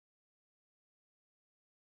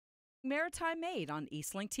Maritime Made on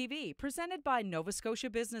Eastlink TV, presented by Nova Scotia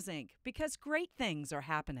Business Inc., because great things are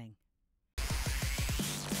happening.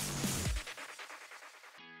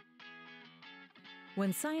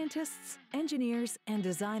 When scientists, engineers, and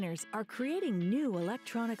designers are creating new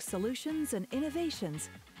electronic solutions and innovations,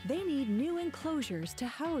 they need new enclosures to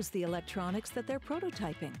house the electronics that they're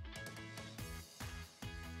prototyping.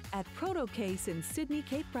 At Protocase in Sydney,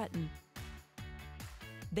 Cape Breton,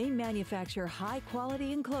 they manufacture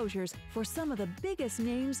high-quality enclosures for some of the biggest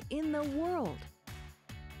names in the world.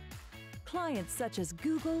 Clients such as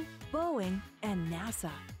Google, Boeing, and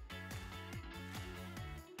NASA.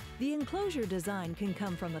 The enclosure design can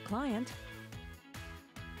come from the client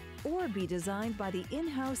or be designed by the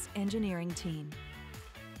in-house engineering team.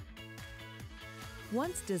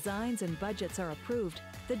 Once designs and budgets are approved,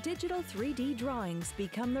 the digital 3D drawings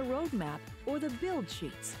become the roadmap or the build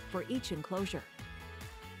sheets for each enclosure.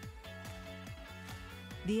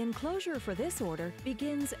 The enclosure for this order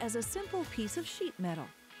begins as a simple piece of sheet metal.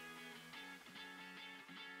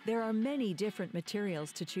 There are many different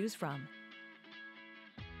materials to choose from.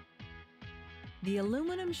 The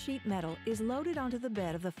aluminum sheet metal is loaded onto the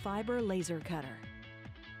bed of the fiber laser cutter.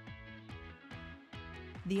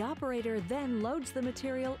 The operator then loads the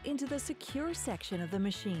material into the secure section of the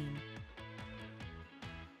machine.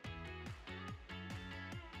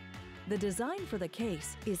 The design for the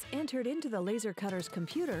case is entered into the laser cutter's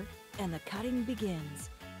computer and the cutting begins.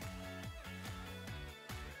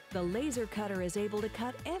 The laser cutter is able to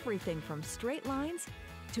cut everything from straight lines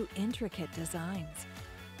to intricate designs.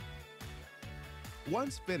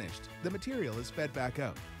 Once finished, the material is fed back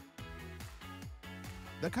out.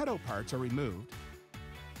 The cutout parts are removed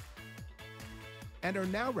and are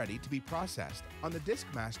now ready to be processed on the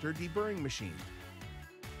Discmaster deburring machine.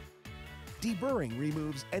 Deburring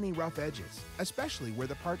removes any rough edges, especially where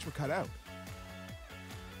the parts were cut out.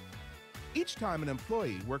 Each time an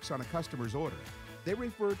employee works on a customer's order, they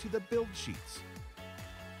refer to the build sheets.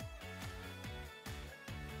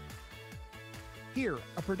 Here,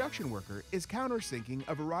 a production worker is countersinking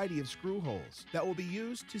a variety of screw holes that will be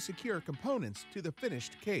used to secure components to the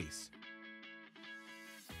finished case.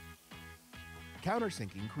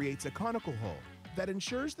 Countersinking creates a conical hole that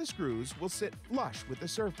ensures the screws will sit flush with the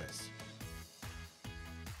surface.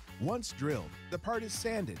 Once drilled, the part is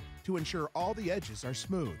sanded to ensure all the edges are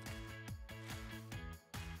smooth.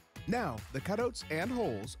 Now, the cutouts and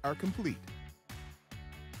holes are complete.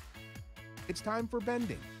 It's time for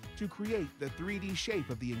bending to create the 3D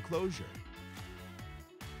shape of the enclosure.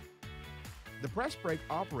 The press brake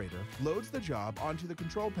operator loads the job onto the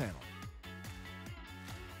control panel,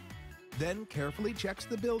 then carefully checks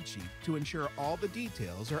the build sheet to ensure all the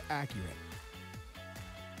details are accurate.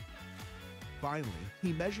 Finally,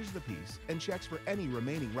 he measures the piece and checks for any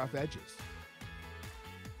remaining rough edges.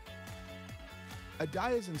 A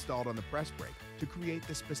die is installed on the press brake to create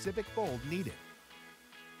the specific fold needed.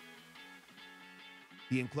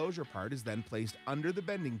 The enclosure part is then placed under the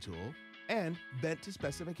bending tool and bent to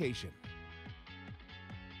specification.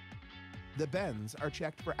 The bends are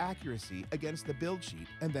checked for accuracy against the build sheet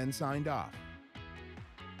and then signed off.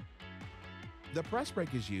 The press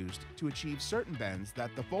brake is used to achieve certain bends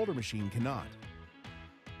that the folder machine cannot.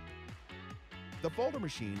 The folder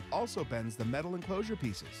machine also bends the metal enclosure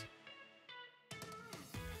pieces.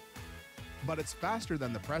 But it's faster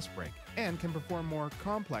than the press brake and can perform more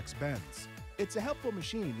complex bends. It's a helpful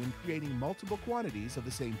machine when creating multiple quantities of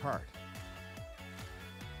the same part.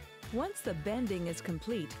 Once the bending is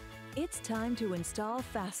complete, it's time to install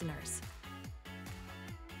fasteners.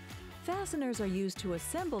 Fasteners are used to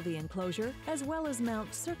assemble the enclosure as well as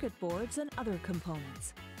mount circuit boards and other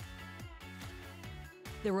components.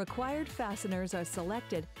 The required fasteners are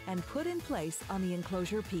selected and put in place on the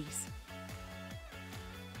enclosure piece.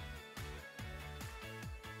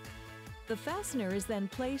 The fastener is then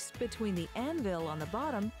placed between the anvil on the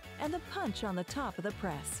bottom and the punch on the top of the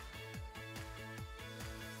press.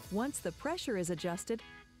 Once the pressure is adjusted,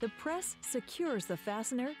 the press secures the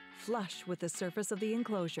fastener flush with the surface of the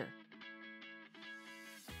enclosure.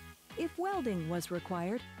 If welding was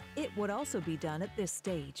required, it would also be done at this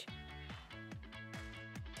stage.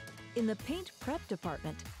 In the paint prep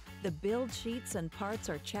department, the build sheets and parts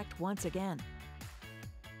are checked once again.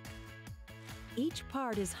 Each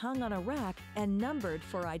part is hung on a rack and numbered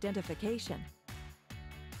for identification.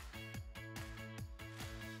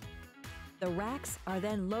 The racks are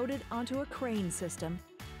then loaded onto a crane system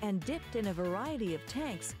and dipped in a variety of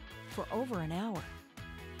tanks for over an hour.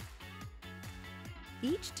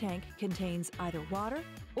 Each tank contains either water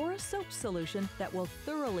or a soap solution that will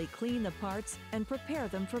thoroughly clean the parts and prepare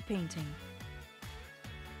them for painting.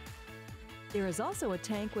 There is also a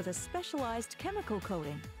tank with a specialized chemical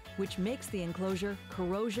coating, which makes the enclosure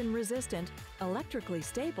corrosion resistant, electrically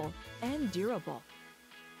stable, and durable.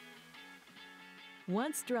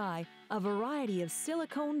 Once dry, a variety of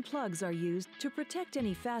silicone plugs are used to protect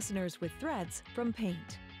any fasteners with threads from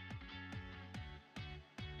paint.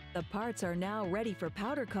 The parts are now ready for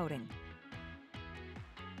powder coating,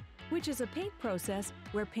 which is a paint process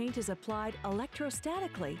where paint is applied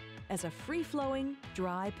electrostatically as a free-flowing,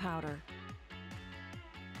 dry powder.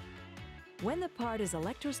 When the part is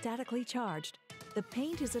electrostatically charged, the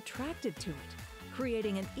paint is attracted to it,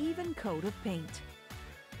 creating an even coat of paint.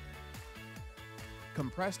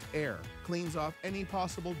 Compressed air cleans off any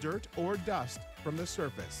possible dirt or dust from the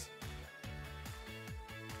surface.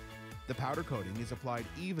 The powder coating is applied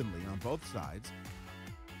evenly on both sides.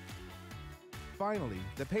 Finally,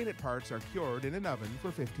 the painted parts are cured in an oven for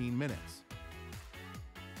 15 minutes.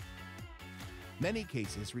 Many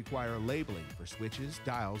cases require labeling for switches,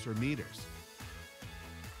 dials, or meters.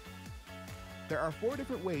 There are 4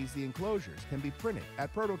 different ways the enclosures can be printed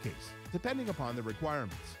at Protocase, depending upon the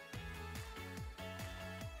requirements.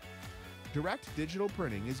 Direct digital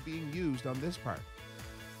printing is being used on this part.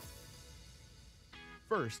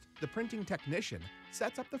 First, the printing technician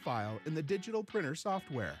sets up the file in the digital printer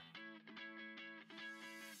software.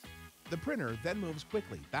 The printer then moves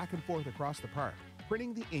quickly back and forth across the part,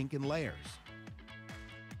 printing the ink in layers.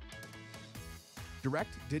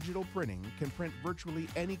 Direct digital printing can print virtually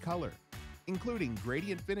any color, including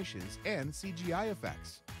gradient finishes and CGI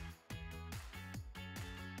effects.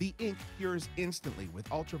 The ink cures instantly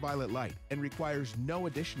with ultraviolet light and requires no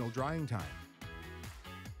additional drying time.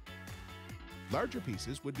 Larger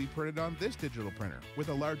pieces would be printed on this digital printer with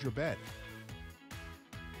a larger bed.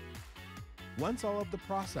 Once all of the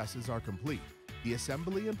processes are complete, the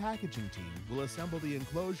assembly and packaging team will assemble the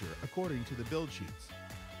enclosure according to the build sheets.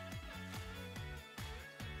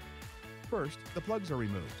 First, the plugs are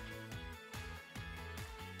removed,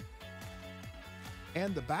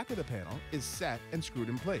 and the back of the panel is set and screwed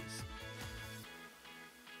in place.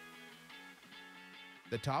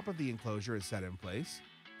 The top of the enclosure is set in place,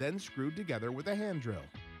 then screwed together with a hand drill.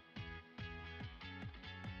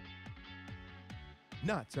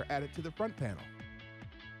 Nuts are added to the front panel,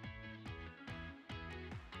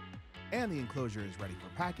 and the enclosure is ready for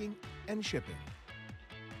packing and shipping.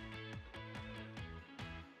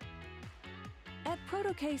 At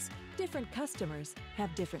Protocase, different customers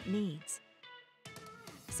have different needs.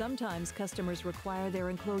 Sometimes customers require their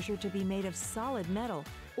enclosure to be made of solid metal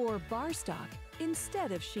or bar stock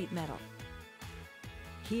instead of sheet metal.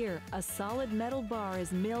 Here, a solid metal bar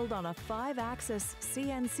is milled on a 5-axis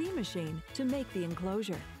CNC machine to make the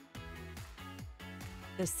enclosure.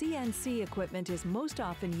 The CNC equipment is most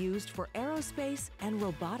often used for aerospace and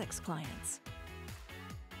robotics clients.